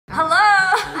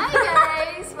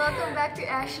back to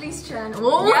Ashley's channel.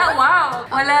 Oh. Yeah, wow!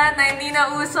 Wala na, hindi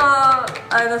na uso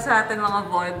sa atin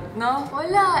mga VOD, no?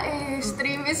 Wala eh.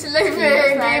 Stream is life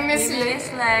eh. Game is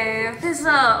life. This is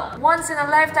a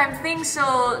once-in-a-lifetime thing,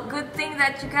 so good thing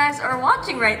that you guys are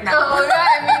watching right now. Oo nga,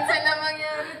 minsan na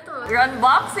mangyari to. We're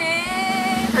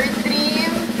unboxing! Her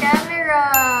dream camera!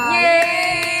 Yay!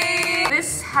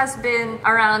 This has been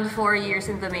around 4 years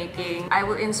in the making. I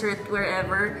will insert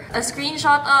wherever a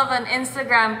screenshot of an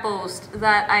Instagram post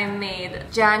that I made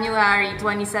January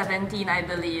 2017, I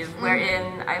believe,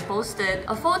 wherein I posted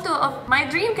a photo of my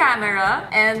dream camera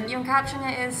and yung caption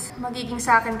niya is, magiging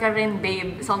sa akin ka rin,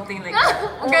 babe. Something like that.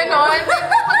 Ganon.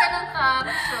 Ganong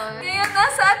caption. Ngayon,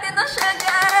 nasa atin na siya,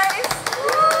 guys!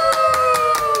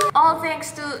 All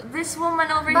thanks to this woman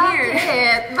over here.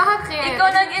 Bakit? Ikaw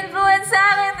nag-influence sa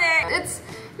akin eh. It's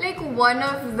like one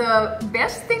of the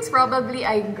best things probably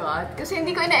I got. Kasi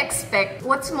hindi ko na-expect.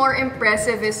 What's more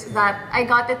impressive is that I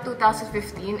got it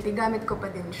 2015. Gamit ko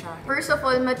pa din siya. First of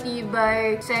all,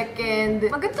 matibay. Second,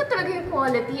 maganda talaga yung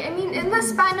quality. I mean, in the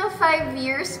span of 5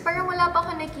 years, parang wala pa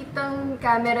ako nakitang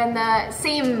camera na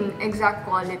same exact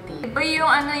quality. Iba yung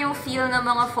yung feel ng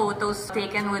mga photos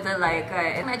taken with a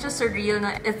Leica. Medyo surreal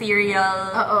na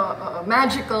ethereal. Oo.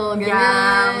 Magical. Ganyan.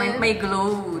 Yeah, may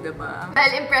glow, diba?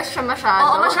 Dahil impressed siya masyado.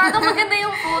 Oo, masyadong maganda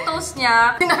yung photos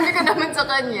niya. Sinabi ko naman sa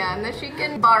kanya na she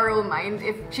can borrow mine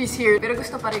if she's here. Pero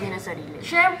gusto pa rin niya na sarili.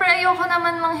 Siyempre, ayoko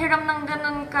naman manghiram ng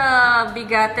ganun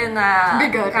kabigate na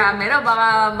camera.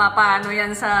 Baka mapano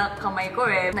yan sa kamay ko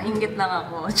eh. Nainggit lang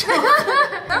ako.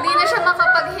 Hindi na siya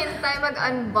makapaghintay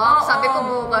mag-unbox. Sabi ko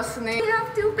bukas na eh. We have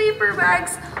 2 paper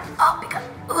bags. Oh, because,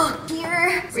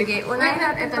 here. Sige, unahin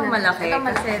natin itong malaki. Ito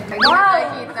malaki. Wow!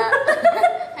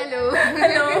 Hello.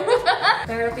 Hello.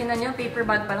 Pero tinan nyo, paper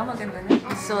bag pa lang, maganda na.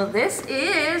 So this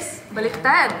is,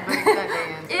 baliktad,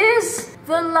 is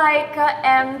the Leica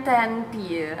M10-P.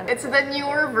 It's the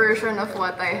newer version of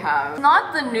what I have.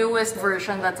 Not the newest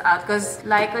version that's out, because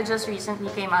Leica just recently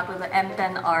came out with the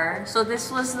M10R. So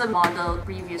this was the model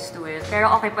previous to it. Pero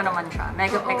okay pa naman siya.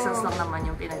 Megapixels lang naman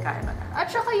yung pinagkaiba na. At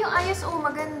saka yung ISO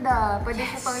maganda. Pwede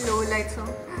siya pang low light. So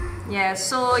yes,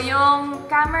 so yung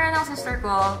camera ng sister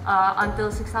ko, until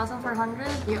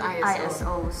 6,400 yung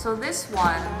ISO. So this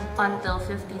one, until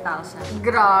 50,000.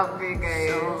 Grabe,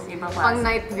 guys. So, iba pa. Pang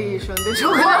night vision.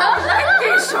 Night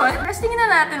vision? Testingin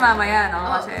na natin mamaya,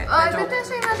 no? Kasi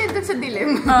testingin natin dun sa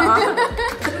dilim.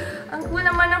 Ang cool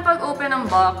naman ng pag-open ng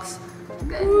box.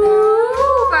 Ganda.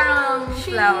 Parang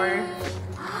flower.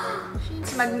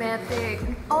 She's magnetic.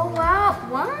 Oh, wow!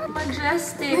 What?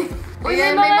 Majestic.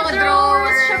 Ayan, may mga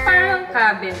drawers. Siya parang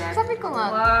cabinet. Sabi ko nga,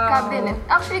 wow. Cabinet.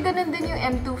 Actually, ganun din yung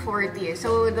M240 eh.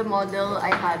 So, the model I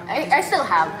had, I still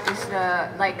have, is the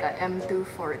Leica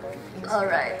M240.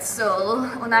 Alright, so,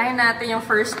 unahin natin yung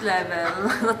first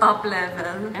level, the top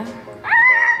level.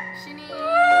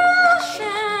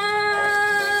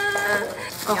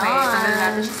 Okay, tanggal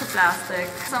natin siya sa plastic.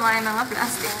 Sama yung mga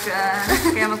plastic dyan.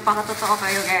 Kaya magpakatotoo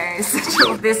kayo, guys.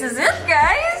 This is it,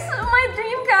 guys! My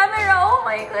dream camera! Oh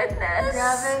my goodness!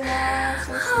 Grabe na.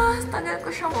 Tagal ko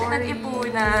siyang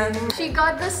pinag-ipunan. She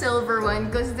got the silver one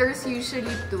because there's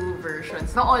usually 2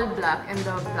 versions. The all black and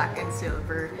the black and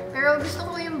silver. Pero gusto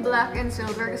ko yung black and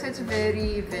silver kasi it's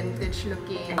very vintage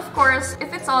looking. Of course,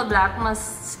 if it's all black, mas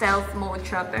stealth mode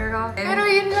siya. Pero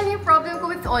yun lang yung problem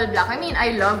ko with all black. I mean,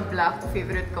 I love black.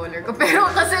 Favorite color ko. Pero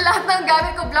kasi lahat ng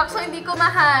gamit ko black, so hindi ko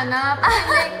mahanap.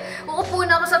 Like, uupo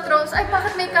na ako sa thrones. Ay,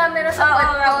 bakit may camera sa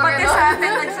pati sa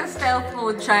atin, nagsa-stealth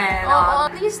mode siya eh.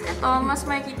 At least ito, mas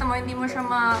makikita mo, hindi mo siya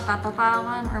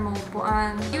matatapakan or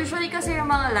maupuan. Usually kasi yung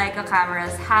mga Leica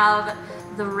cameras have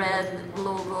the red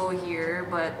logo here,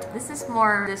 but this is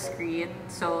more discreet.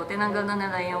 So, tinanggal na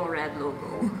nila yung red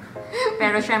logo.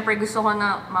 Pero syempre, gusto ko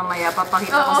na mamaya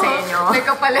papakita ko sa inyo. May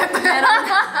kapalit.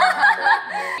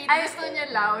 I gusto niya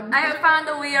loud. I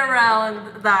found a way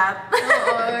around that.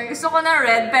 Gusto ko na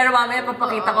red, pero mamaya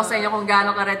papakita ko sa inyo kung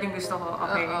gaano ka red yung gusto ko.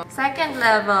 Okay. Second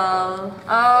level.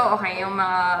 Oh, okay. Yung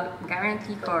mga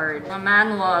guarantee card, mga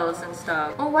manuals and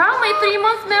stuff. Oh, wow! May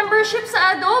 3-month membership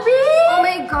sa Adobe! Oh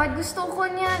my God! Gusto ko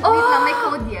niyan. Wait lang, may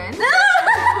code yan?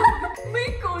 May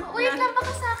code yan. Wait lang,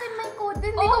 baka sa akin may code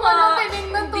din. Hindi ko man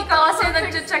tinignan to. Hindi ka kasi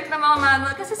nag-check ng mga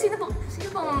manual. Kasi sino bang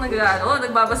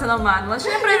nagbabasa ng manual?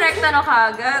 Siyempre, rekta na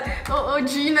kagad. Oo,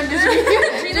 G na G.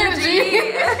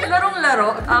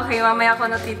 Larong-laro. Okay, mamaya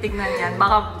ko natitignan yan.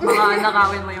 Baka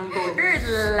nakawin mo yung code Third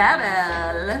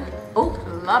level. Oh,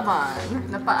 Laban.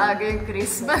 Napaaga yung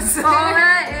Christmas. Oo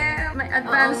nga eh. May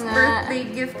advanced birthday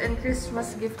gift and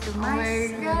Christmas gift to myself. Oh my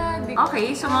God.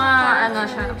 Okay, so mga ano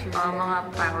siya,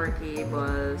 mga power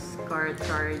cables, card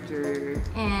charger,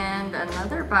 and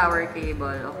another power cable.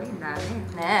 Okay, dami.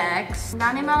 Next,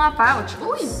 dami mga pouch.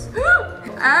 Uy!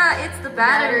 It's the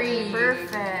battery.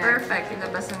 Perfect. Perfect.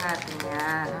 Inabasan natin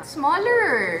yan.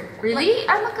 Smaller. Really?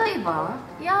 Magkaiba?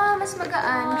 Yeah, mas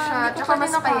magaan siya. Tsaka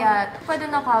mas payat. Pwede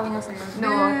nakawin na sa'yo.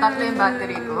 No, tatlo yung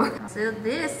battery ko. So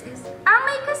this is...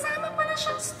 may kasama pala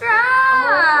siyang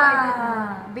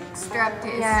strap! Big strap to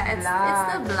is Yeah, it's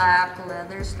the black. black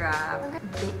leather strap.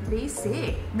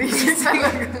 Basic. Basic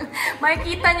talaga.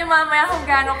 Makikita niyo mamaya kung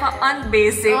gaano ka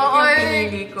unbasic yung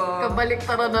pinili ko.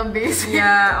 Kabaliktaran ng basic.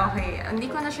 Yeah, okay. Hindi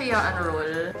ko na siya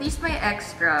i-unroll. At least may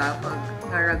extra pag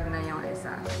ngarag na yung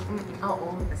isa.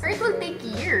 Oo. Or it will take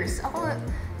years. Ako,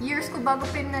 years ko bago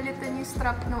pinalitan yung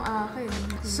strap ng akin.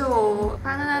 So,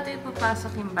 paano natin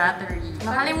ipapasok yung battery?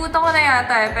 Nakalimutan ko na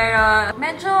yata eh, pero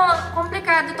medyo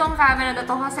komplikado tong camera na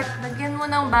to kasi lagyan mo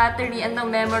ng battery and ng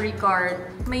memory card.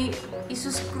 May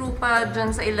isuscrew pa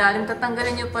dyan sa ilalim.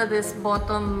 Tatanggalin nyo pa this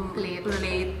bottom plate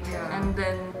and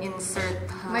then insert.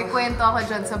 May kwento ako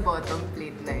dyan sa bottom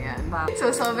plate na yan.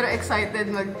 So, sobrang excited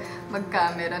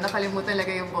mag-camera. Nakalimutan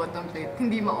lagay yung bottom plate.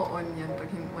 Hindi ma-on yan pag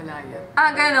wala yan.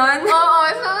 Ganon? Oo.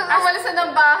 So, nawalasan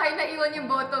ng bahay na iwan yung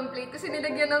bottom plate kasi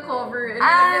nilagyan ng cover.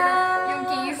 Nilagyan yung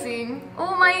casing.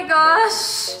 Oh my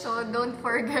gosh! So, don't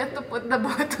forget to put the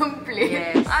bottom plate.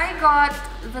 Yes. I got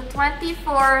the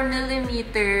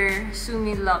 24mm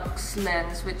Summilux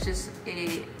lens, which is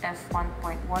a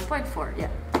f1.1.4. Yeah,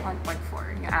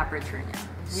 1.4 yung aperture niya.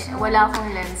 Yeah, wala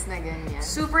akong lens na ganyan.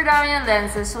 Super dami ng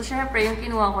lenses. So, syempre, yung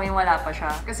kinuha ko, yung wala pa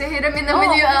siya. Kasi hiramin naman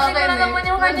yung akin kasi naman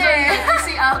yung kanya eh.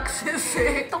 Si Access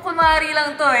eh. Ito, kunwari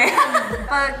lang to eh.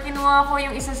 Pag kinuha ko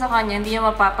yung isa sa kanya, hindi niya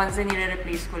mapapansin,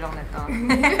 nire-replace ko lang na to.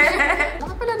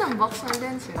 Baka pala ng box ng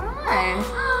lens eh. Ay.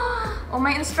 Oh,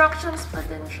 may instructions pa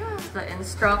din siya. The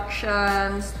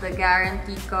instructions, the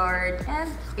guarantee card, and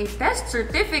a test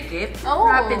certificate.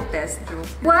 Rapid test too.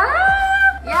 Wow!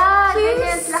 Yeah,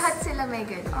 ganyan. Lahat sila may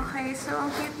ganyan. Okay, so ang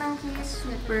cute ng case.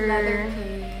 Super. Leather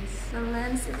case. The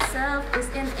lens itself is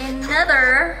in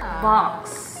another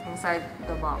box. Inside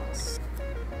the box.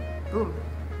 Boom.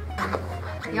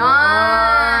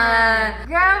 Yan!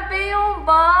 Grabe yung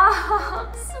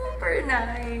box! Super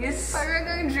nice. Parang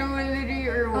ang jewelry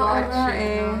or watch. Oo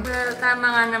eh. Well,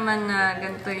 tama nga naman na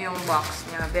ganito yung box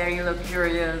niya. Very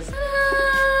luxurious.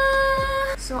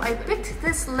 So I picked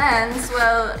this lens.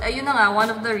 Well, yun na nga,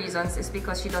 one of the reasons is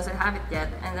because she doesn't have it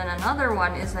yet. And then another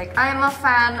one is like, I'm a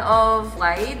fan of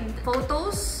wide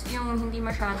photos, yung hindi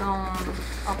masyadong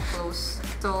up close.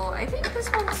 So I think this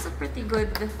one is a pretty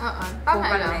good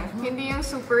tama lang. Hindi yung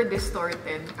super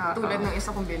distorted. Tulad ng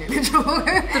isa kong binili.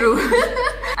 True.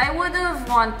 I would have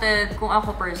wanted, kung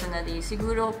ako personally,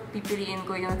 siguro pipiliin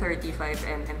ko yung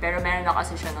 35mm. Pero meron na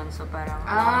kasi siya nun, so parang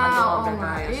oo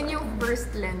nga. Yun yung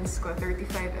first lens ko,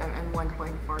 35mm 1.4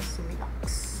 Summilux.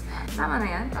 Tama na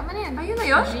yan? Tama na yan. Ayun na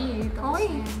yun?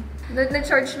 Okay.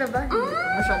 Na-charge na ba?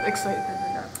 Masyado excited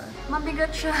na dapat. Mabigat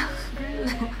siya.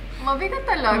 Mabigat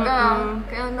talaga.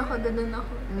 Kaya nakaganon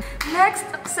ako. Next,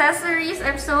 accessories.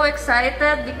 I'm so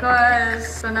excited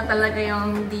because ito na talaga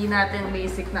yung hindi natin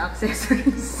basic na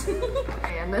accessories.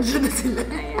 Ayan, nandiyan na sila.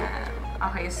 Ayan.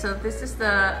 Okay, so this is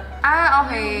the...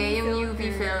 okay. Yung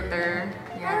UV filter.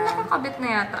 Yeah. Nakakabit na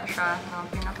yata siya. No?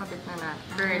 Pinakabit na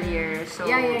earlier. So,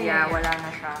 yeah, wala na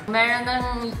siya. Meron ng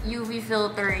UV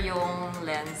filter yung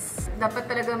lens. Dapat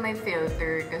talaga may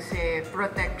filter kasi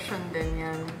protection din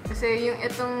yan. Kasi yung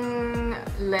itong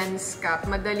lens cap,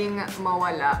 madaling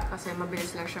mawala kasi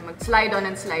mabilis lang siya mag-slide on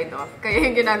and slide off. Kaya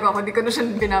yung ginagawa ko, di ko na siya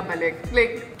binabalik.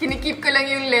 Like, kinikip ko lang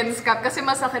yung lens cap kasi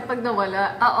masakit pag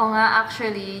nawala. Oo nga,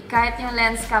 actually. Kahit yung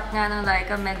lens cap nga ng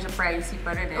Leica, medyo pricey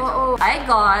pa rin ito. Oo. I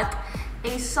got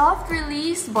a soft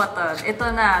release button. Ito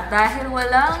na, dahil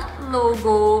walang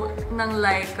logo ng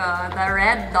Leica, the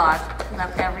red dot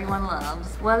that everyone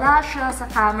loves, wala siya sa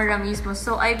camera mismo.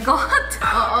 So I got...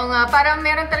 Oo nga, parang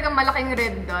meron talagang malaking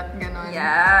red dot, gano'n.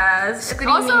 Yes!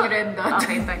 Screaming red dot.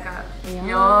 Okay, teka.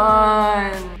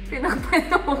 Yun!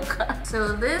 Pinagpano ka.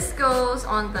 So this goes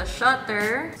on the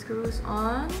shutter. Screws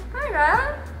on.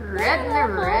 Para! Red na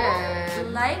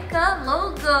red. Leica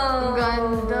logo!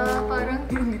 Ganda. Parang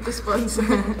hindi to sponsor.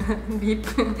 Beep.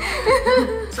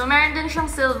 So meron din siyang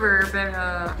silver,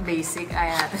 pero basic.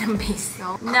 Ayaw natin ng basic.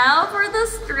 No. Now for the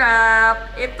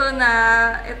strap. Ito na.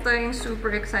 Ito yung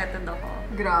super excited ako.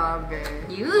 Grabe.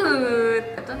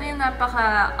 Cute! Ito na yung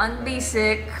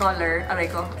napaka-unbasic color. Aray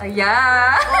ko.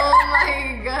 Ayan! Oh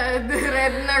my God!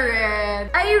 Red na red.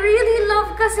 I really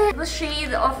love kasi the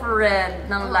shade of red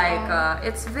ng Leica.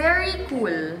 It's very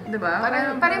cool. Diba?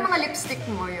 Parang mga lipstick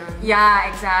mo yun. Yeah,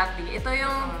 exactly. Ito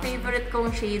yung favorite kong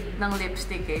shade ng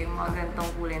lipstick eh. Yung mga ganitong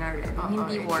kulay na red.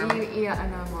 Hindi warm.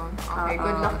 Ano mo. Okay,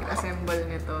 good luck assemble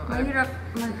nito. Mahirap.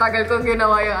 Tagal ko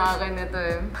ginawa yung akin nito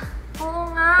eh.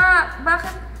 Oo nga.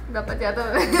 Bakit? Dapat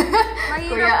yata.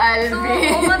 Mahirap. Kuya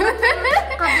Alvin.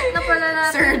 Kabit na pala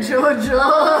natin. Sir Jojo.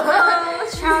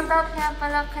 Shout out nga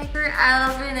pala kay Sir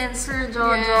Alvin and Sir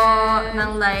Jojo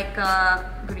ng Leica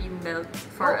Green Belt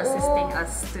for assisting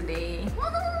us today.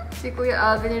 Si Kuya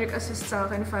Alvin yung nag-assist sa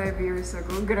akin 5 years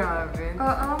ago. Grabe.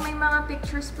 Oo, may mga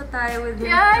pictures pa tayo with him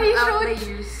Yeah, the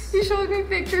years. he showed me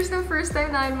pictures ng first time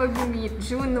namin mag-meet.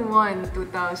 June 1,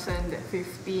 2015.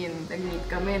 Nag-meet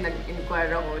kami,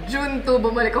 nag-inquire ako. June 2,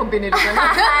 bumalik ako, binili ko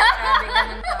na. Grabe,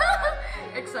 ganun ka.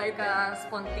 Excited. Ka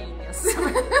spontaneous.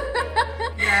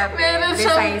 Grabe. Meron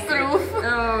siyang Decisive. proof.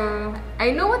 Oh.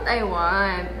 I know what I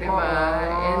want, diba?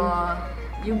 And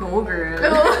you go, girl.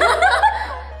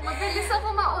 mabilis ako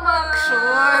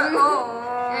ma-umaction.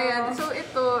 Ayan. So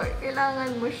ito, kailangan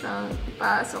mo siyang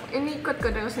ipasok. Inikot ko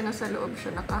na kasi nasa loob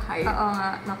siya, naka-hide. Oo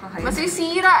nga, naka-hide.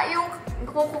 Masisira yung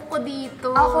kuko ko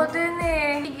dito. Ako din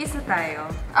eh. Tig-isa tayo.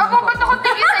 Ako, ba't ako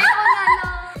tig-isa? Ikaw na lang.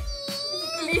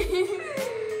 Please.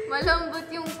 Malambot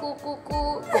yung kuko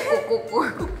ko.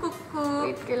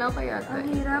 Wait, kailangan ko yata.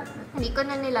 Ang hirap. Hindi ko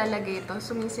na nilalagay ito.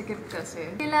 Sumisikip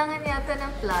kasi. Kailangan yata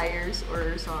ng pliers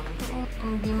or something.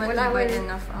 Hindi matibay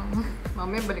enough ang...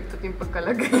 Mamaya baliktad yung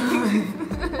pagkalagay.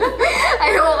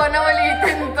 Ayoko na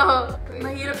ulitin to.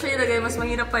 Mahirap siya ilagay. Mas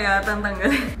mahirap pa yata ang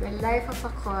tanggalin. The life of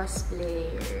a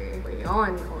cosplayer.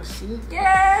 Ayun, see?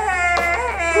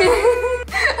 Yay!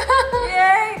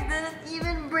 Yay! Didn't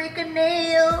even break a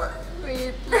nail!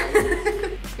 Wait lang.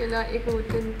 Kailangan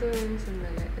ikutin to yun.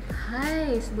 Sandali.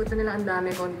 Hi! Buta na lang ang dami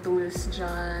kong tools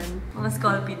dyan. Mga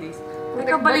Sculpey days.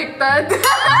 Baliktad.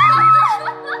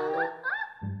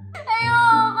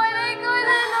 Ayoko na ikaw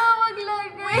na lang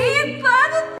maglagay. Wait!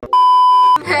 Paano?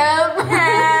 Help!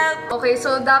 Help! Okay,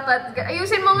 so dapat,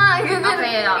 ayusin mo nga. Okay,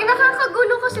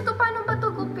 nakakagulo kasi to. Paano ba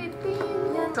to gupitin?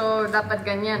 So, dapat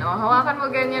ganyan. O, hawakan mo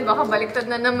ganyan. Baka baliktad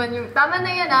na naman yung... Tama na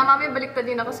yan ha. Mami, baliktad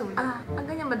din ako sulit. Ang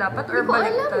ganyan ba dapat? Or Hindi ko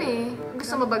baliktad? alam eh.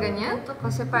 Gusto mo ba ganyan? Ito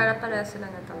kasi para sila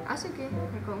na to. Sige.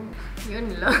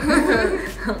 Yun lang.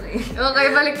 Okay. Okay,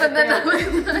 baliktad na naman.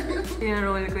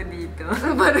 Tinroll ko dito.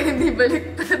 Para hindi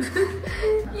baliktad.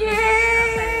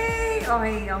 Yay!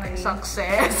 Okay.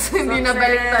 Success. Hindi na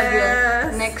baliktad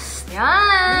yun. Next.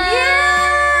 Yan! Yay!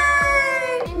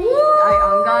 Ay,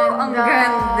 ang ganda. Ang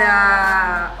ganda.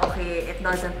 Okay, it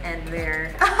doesn't end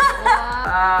there.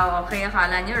 Wow, okay,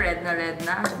 akala nyo red na.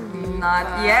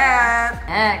 Not yet.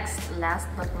 Next, last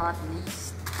but not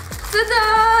least. Tada!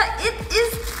 It is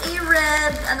a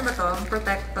red, ano ba to?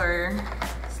 Protector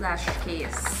 /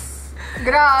 case.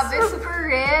 Grabe, super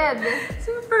red.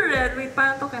 Super red. Wait,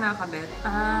 paano to kinakabit?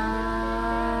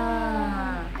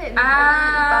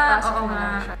 Ipapasok oo mo nga.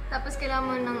 lang siya. Tapos kailangan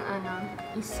mo ng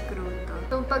i-screw to.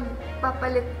 So, pag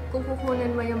papalit, kung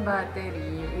kukunin mo yung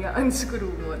battery,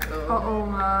 i-unscrew mo to.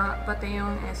 Oo nga, pati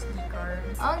yung SD card.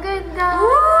 Ang ganda!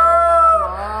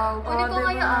 Wow! Kunin ko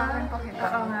nga yung akin, pakita.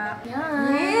 Oo nga. Yan!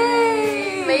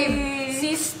 Yay! May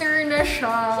sister na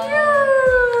siya.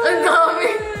 Cute! Ang dami!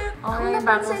 Okay, Ang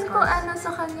napansin ko,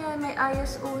 sa kanya, may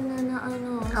ISO na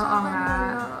Oo nga.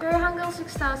 Pero hanggang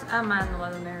 6,000,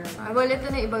 manual meron. Well, ito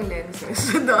na ibang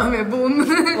lenses. Ang dami, boom!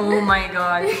 Oh my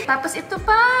God. Tapos ito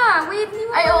pa! Wait, di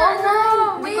mo Ay, oo nga!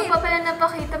 Hindi Wait. ko pa pala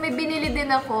napakita. May binili din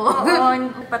ako. Oo,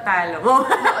 patalo.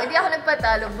 Hindi ako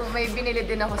nagpatalo. May binili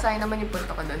din ako. Sayang naman yung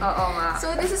punto ko doon. Oo nga.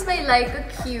 So, this is my Leica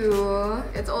Q.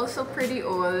 It's also pretty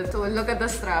old. So, look at the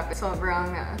strap.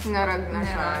 Sobrang ngarag na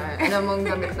siya. Alam mong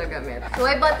gamit na gamit. So,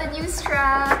 I bought a new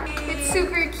strap. It's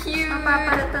super cute.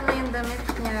 Mapapalitan na yung damit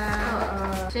niya.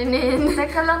 Shinin.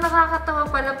 Teka lang, nakakatawa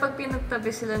pala pag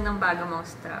pinagtabi sila ng bago mong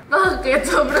strap. Bakit?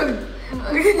 Sobrang...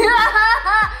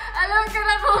 Alam ka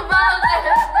na kung bakit.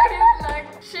 Wait lang.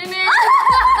 Shinin.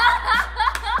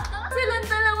 Silang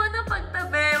dalawa na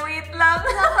pagtabi. Wait lang.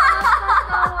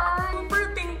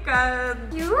 Super tingkad.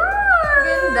 Cute!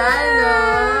 Ganda, no?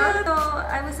 So,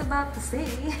 I was about to say.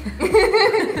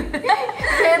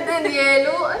 Red and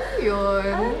yellow? Ano yun?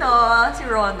 Ano? Si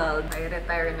Ronald. Ay,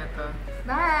 retire na to.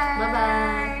 Bye!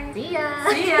 Bye-bye! See ya!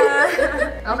 See ya!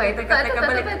 Okay, Teka,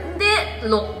 baliktad. Hindi!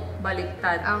 Look!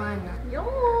 Baliktad. Ang ano? Yung...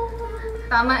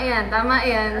 Tama yan, tama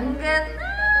yan. Ang ganda!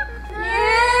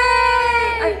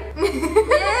 Yay! Ay!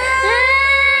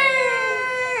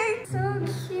 Yay! So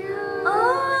cute!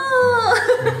 Oh!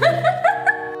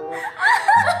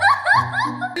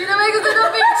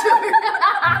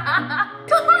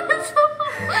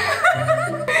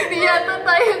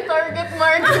 yung target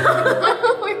market.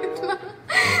 Wait lang.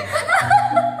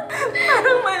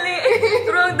 Parang mali.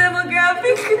 Wrong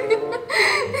demographic.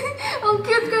 Ang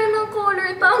cute ka ng color.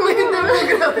 Tama yung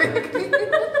demographic.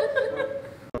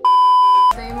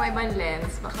 Ito yung may ibang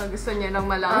lens. Baka gusto niya lang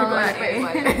malaman kung ano pa yung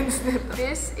ibang lens nito.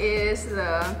 This is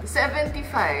the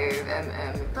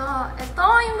 75mm. Ito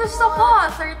yung gusto ko.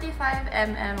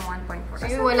 35mm 1.4.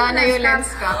 Sige, wala na yung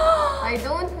lens cap. I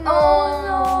don't know. Oh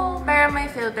no. Pero may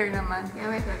filter naman.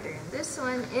 Yeah, may filter. This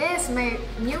one is my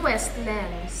newest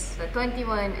lens. The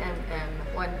 21mm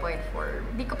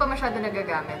 1.4. Di ko pa masyado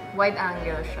nagagamit. Wide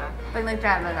angle siya. Pag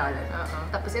nag-travel na ulit.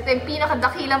 Tapos ito yung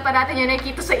pinakadakilang pa natin yung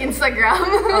nakikita sa Instagram.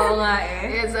 Oo nga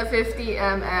eh. It's a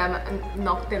 50mm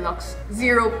Noctilux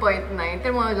 0.9.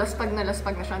 Pero mo, laspag na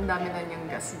siya. Ang dami na niyang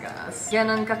gas-gas.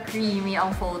 Ganon ka-creamy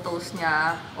ang photos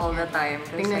niya all the time.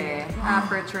 Kasi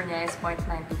aperture niya is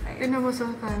 0.95. Tingnan mo sa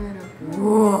camera.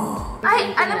 Wow!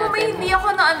 Ay, alam mo may hindi ako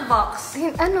na-unbox.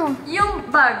 Ano? Yung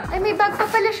bag. Ay, may bag pa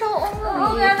pala siya.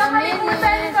 Oo nga,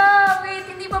 nakalimutan ko. Wait,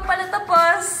 hindi pa pala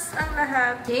tapos ang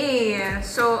lahat. Okay,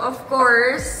 so of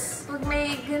course, pag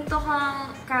may ganito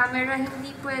kang camera,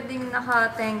 hindi pwedeng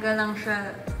nakatenga lang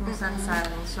siya kung san-san.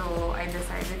 So, I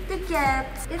decided to get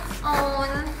its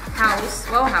own house.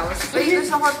 Wow, house. So,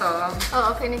 gusto ko to.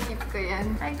 Oo, kinikip ko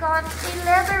yan. I got a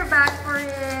leather bag for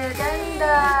it.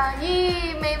 Ganda!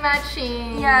 Yay! May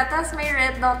matching! Yeah, tapos may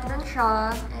red dot din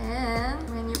siya. And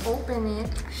when you open it,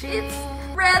 it's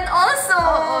red also!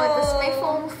 Oo, tapos may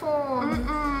foam.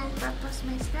 Tapos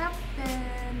may step pen.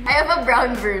 I have a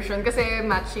brown version kasi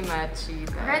matchy-matchy.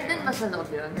 Red din ba sa loob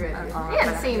yun? Red.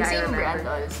 Yeah, same brand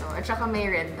also. At saka may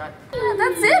red dot. Yeah,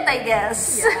 that's it, I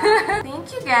guess. Yeah. Thank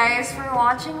you guys for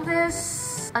watching this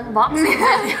unboxing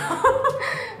video.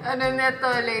 Ano neto,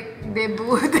 like,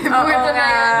 debut Oo na nga,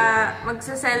 yan.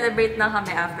 magsa-celebrate na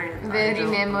kami after it. Very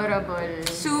memorable.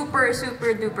 Super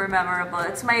duper memorable.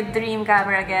 It's my dream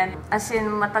camera again. As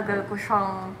in, matagal ko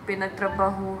siyang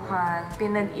pinagtrabahuhan,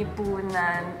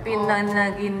 pinag-ipunan,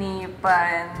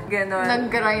 pinanaginipan, gano'n.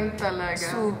 Nag-grind talaga.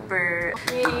 Super.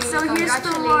 Yay, So here's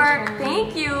to more,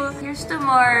 thank you. Here's to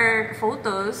more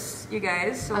photos, you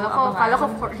guys. So, Kala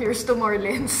ko, here's to more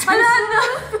lenses. Wala na!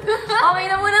 Okay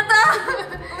na muna ta!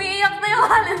 Umiiyak na yung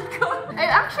wallet ko. I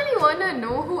actually wanna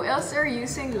know who else are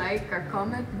using Leica.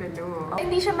 Comment below.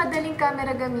 Hindi siya madaling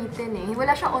camera gamitin eh.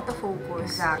 Wala siya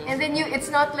autofocus. Exactly. And then it's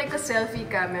not like a selfie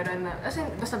camera na, as in,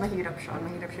 basta mahirap siya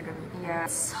gamitin. Yeah.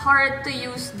 It's hard to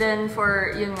use then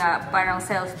for, yun nga, parang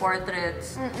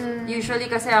self-portraits.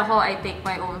 Usually kasi ako, I take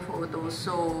my own photos.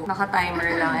 So, naka-timer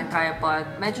lang and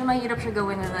tripod. Medyo mahirap siya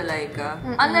gawin with the Leica.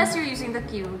 Unless you're using the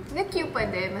Q. The Q pa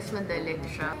din, mas madali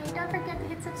siya. Don't forget to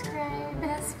hit subscribe.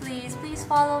 Yes, please. Please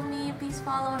follow me. Please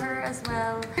follow her as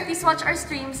well. Please watch our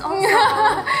streams also.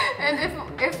 And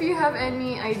if you have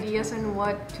any ideas on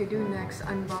what to do next,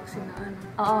 unboxing na ano.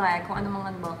 Oo nga, kung ano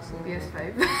mang unboxing.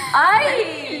 PS5.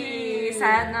 Ay!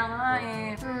 Sana nga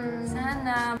eh.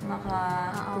 Sana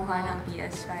makakuha ng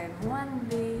PS5 one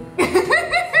day.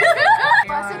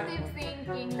 Positive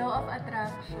thinking, law of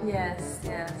attraction. Yes.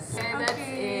 And that's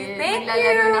it. Thank you!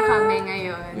 Maglalaro na kami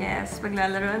ngayon. Yes,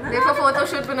 paglalaro na.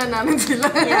 Photoshoot po na namin sila.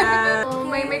 Yeah.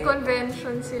 May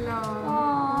convention sila.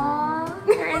 Aww,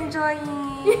 they're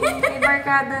enjoying. May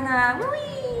barkada na.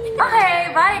 Whee! Okay,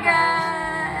 bye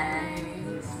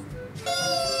guys!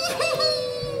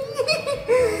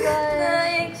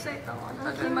 Na-excite ako.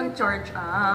 Tagal mag-charge